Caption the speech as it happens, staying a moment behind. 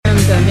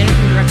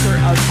Managing Director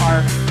of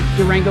our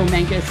Durango,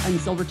 Memphis, and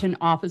Silverton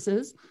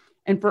offices.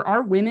 And for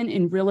our Women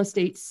in Real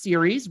Estate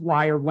series,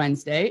 Wire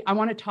Wednesday, I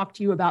want to talk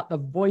to you about the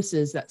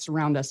voices that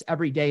surround us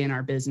every day in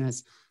our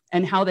business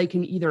and how they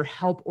can either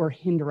help or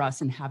hinder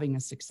us in having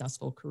a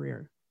successful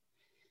career.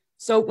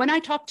 So when I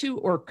talk to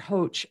or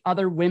coach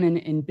other women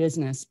in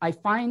business, I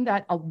find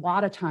that a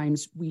lot of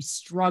times we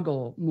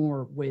struggle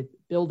more with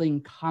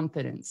building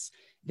confidence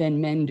than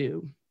men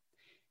do.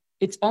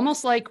 It's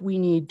almost like we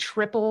need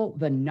triple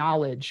the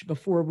knowledge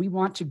before we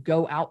want to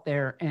go out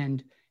there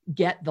and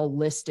get the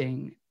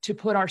listing to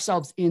put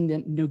ourselves in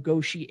the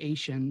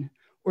negotiation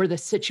or the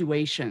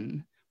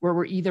situation where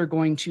we're either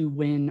going to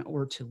win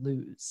or to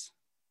lose.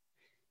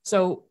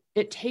 So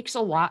it takes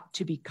a lot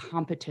to be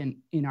competent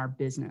in our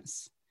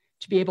business,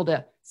 to be able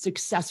to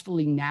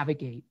successfully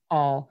navigate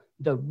all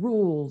the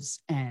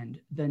rules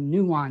and the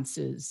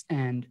nuances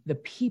and the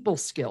people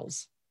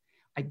skills.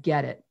 I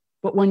get it.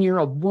 But when you're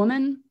a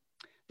woman,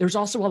 there's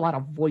also a lot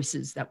of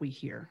voices that we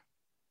hear.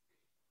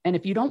 And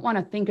if you don't want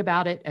to think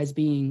about it as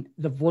being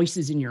the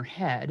voices in your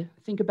head,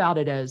 think about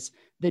it as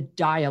the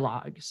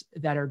dialogues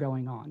that are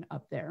going on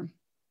up there.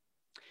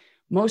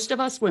 Most of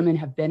us women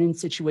have been in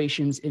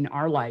situations in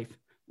our life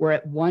where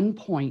at one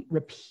point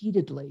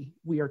repeatedly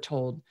we are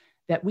told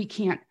that we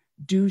can't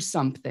do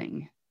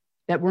something,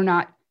 that we're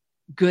not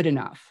good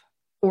enough.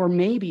 Or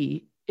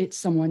maybe it's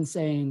someone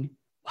saying,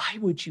 why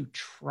would you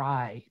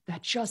try?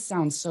 That just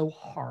sounds so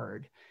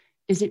hard.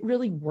 Is it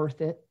really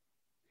worth it?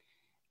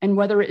 And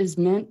whether it is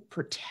meant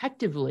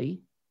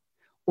protectively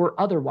or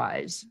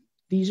otherwise,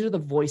 these are the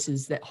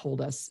voices that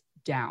hold us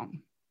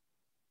down.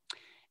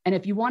 And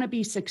if you want to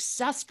be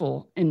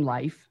successful in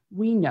life,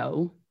 we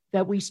know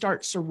that we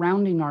start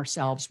surrounding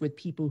ourselves with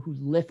people who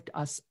lift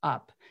us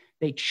up.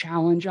 They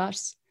challenge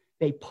us,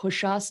 they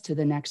push us to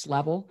the next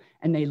level,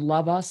 and they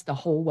love us the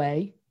whole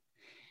way.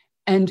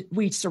 And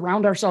we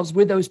surround ourselves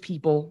with those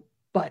people,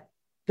 but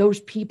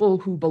those people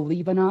who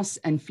believe in us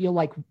and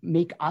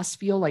make us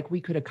feel like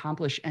we could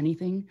accomplish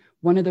anything,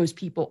 one of those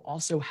people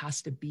also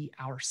has to be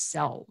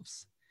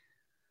ourselves.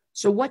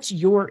 So what's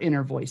your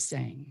inner voice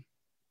saying?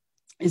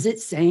 Is it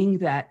saying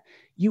that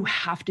you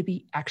have to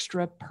be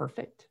extra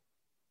perfect?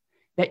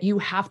 That you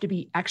have to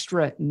be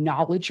extra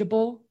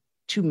knowledgeable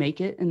to make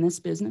it in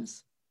this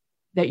business?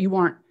 That you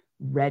aren't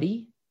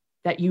ready?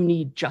 That you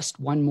need just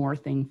one more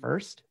thing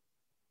first?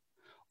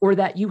 Or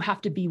that you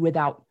have to be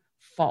without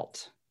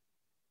fault?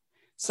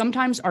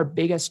 Sometimes our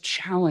biggest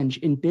challenge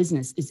in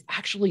business is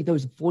actually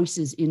those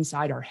voices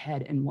inside our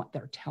head and what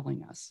they're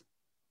telling us.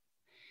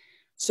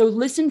 So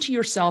listen to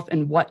yourself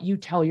and what you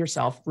tell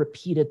yourself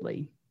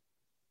repeatedly.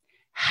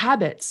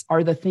 Habits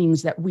are the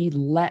things that we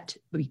let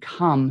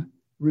become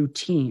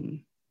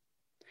routine.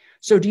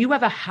 So do you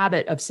have a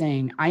habit of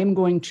saying, I am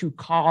going to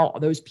call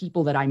those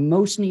people that I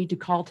most need to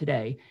call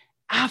today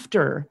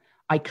after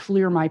I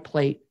clear my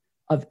plate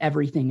of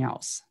everything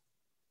else?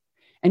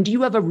 And do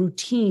you have a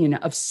routine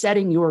of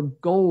setting your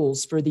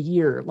goals for the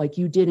year like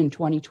you did in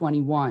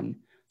 2021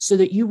 so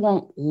that you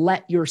won't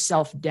let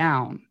yourself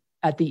down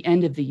at the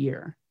end of the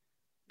year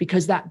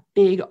because that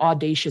big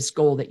audacious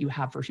goal that you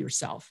have for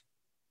yourself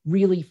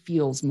really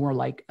feels more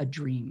like a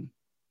dream?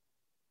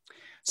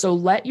 So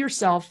let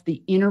yourself,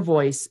 the inner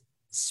voice,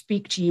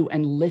 speak to you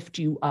and lift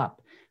you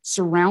up.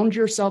 Surround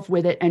yourself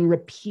with it and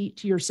repeat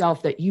to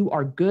yourself that you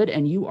are good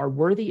and you are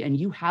worthy and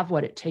you have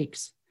what it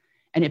takes.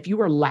 And if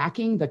you are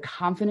lacking the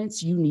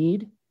confidence you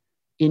need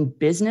in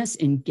business,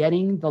 in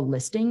getting the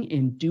listing,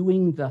 in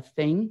doing the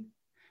thing,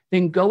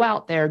 then go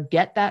out there,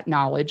 get that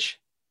knowledge,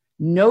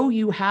 know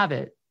you have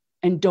it,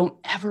 and don't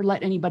ever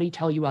let anybody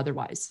tell you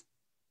otherwise.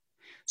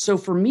 So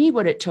for me,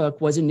 what it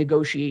took was a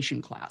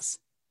negotiation class.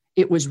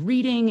 It was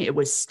reading, it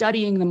was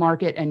studying the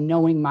market and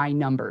knowing my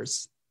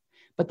numbers.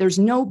 But there's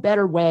no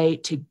better way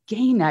to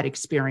gain that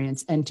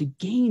experience and to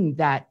gain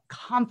that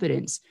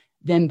confidence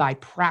than by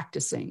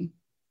practicing.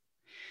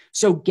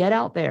 So get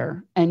out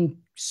there and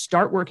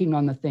start working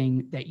on the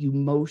thing that you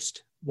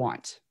most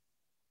want.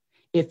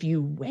 If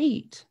you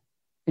wait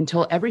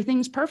until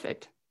everything's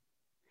perfect,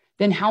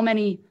 then how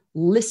many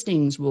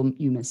listings will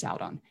you miss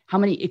out on? How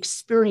many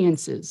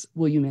experiences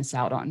will you miss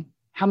out on?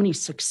 How many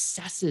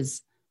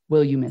successes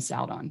will you miss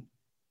out on?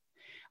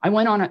 I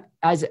went on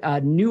as a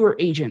newer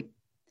agent.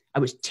 I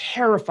was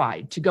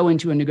terrified to go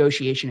into a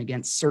negotiation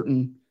against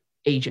certain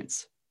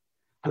agents.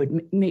 I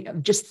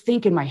would just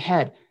think in my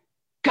head,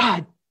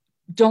 God,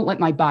 don't let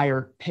my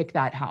buyer pick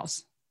that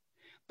house.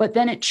 But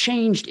then it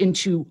changed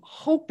into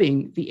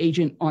hoping the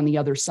agent on the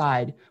other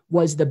side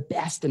was the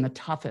best and the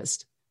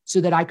toughest so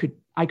that I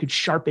could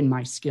sharpen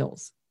my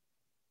skills.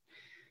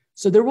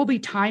 So there will be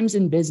times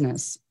in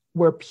business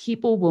where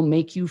people will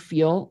make you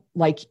feel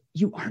like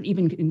you aren't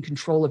even in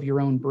control of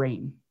your own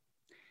brain.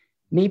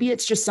 Maybe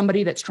it's just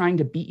somebody that's trying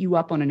to beat you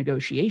up on a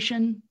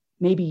negotiation.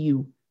 Maybe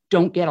you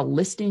don't get a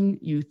listing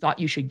you thought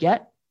you should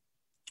get,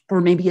 or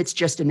maybe it's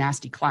just a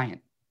nasty client.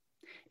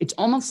 It's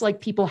almost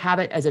like people have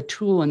it as a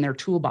tool in their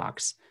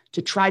toolbox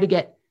to try to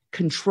get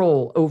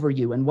control over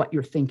you and what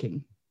you're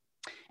thinking.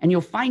 And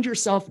you'll find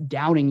yourself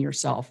doubting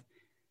yourself.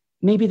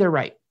 Maybe they're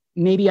right.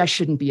 maybe I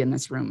shouldn't be in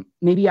this room.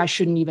 Maybe I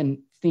shouldn't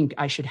even think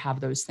I should have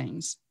those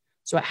things.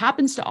 So it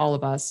happens to all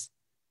of us.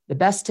 The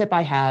best tip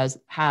I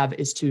have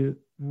is to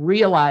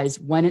realize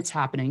when it's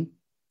happening,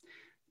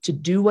 to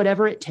do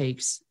whatever it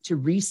takes to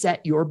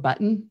reset your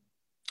button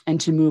and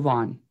to move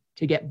on,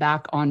 to get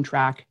back on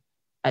track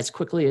as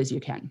quickly as you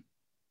can.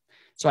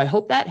 So I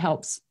hope that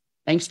helps.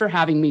 Thanks for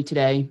having me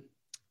today.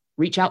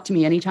 Reach out to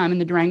me anytime in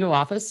the Durango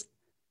office.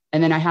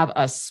 And then I have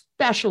a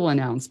special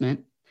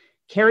announcement.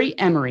 Carrie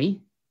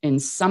Emery in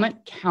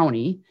Summit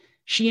County,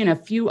 she and a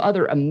few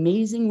other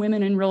amazing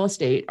women in real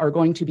estate are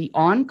going to be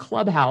on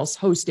Clubhouse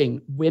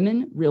hosting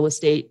Women, Real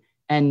Estate,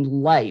 and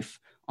Life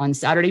on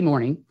Saturday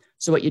morning.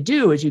 So what you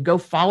do is you go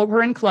follow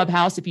her in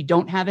Clubhouse. If you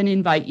don't have an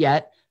invite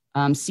yet,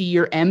 see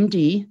your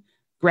MD,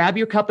 grab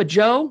your cup of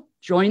Joe,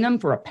 join them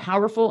for a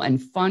powerful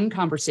and fun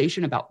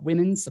conversation about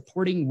women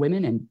supporting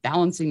women and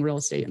balancing real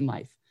estate and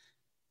life.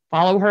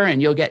 Follow her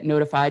and you'll get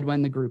notified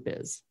when the group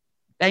is.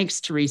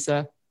 Thanks,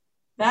 Teresa.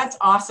 That's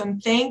awesome.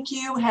 Thank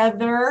you,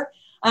 Heather.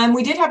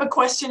 We did have a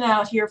question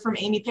out here from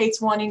Amy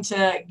Pates wanting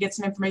to get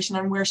some information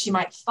on where she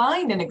might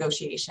find a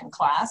negotiation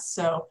class.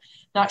 So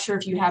not sure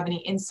if you have any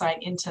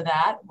insight into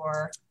that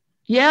or...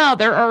 Yeah,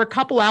 there are a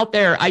couple out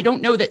there. I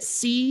don't know that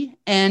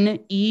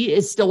CNE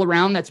is still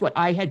around. That's what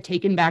I had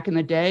taken back in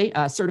the day,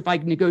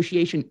 Certified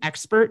Negotiation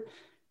Expert.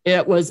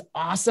 It was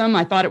awesome.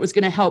 I thought it was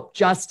going to help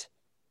just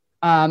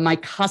my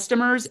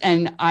customers,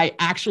 and I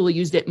actually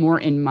used it more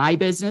in my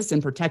business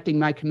and protecting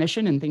my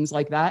commission and things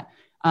like that.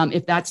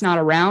 If that's not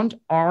around,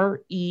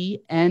 RENE,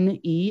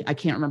 I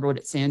can't remember what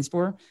it stands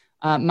for.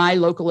 My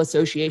local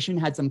association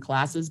had some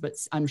classes, but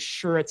I'm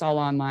sure it's all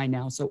online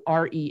now. So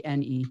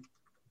RENE.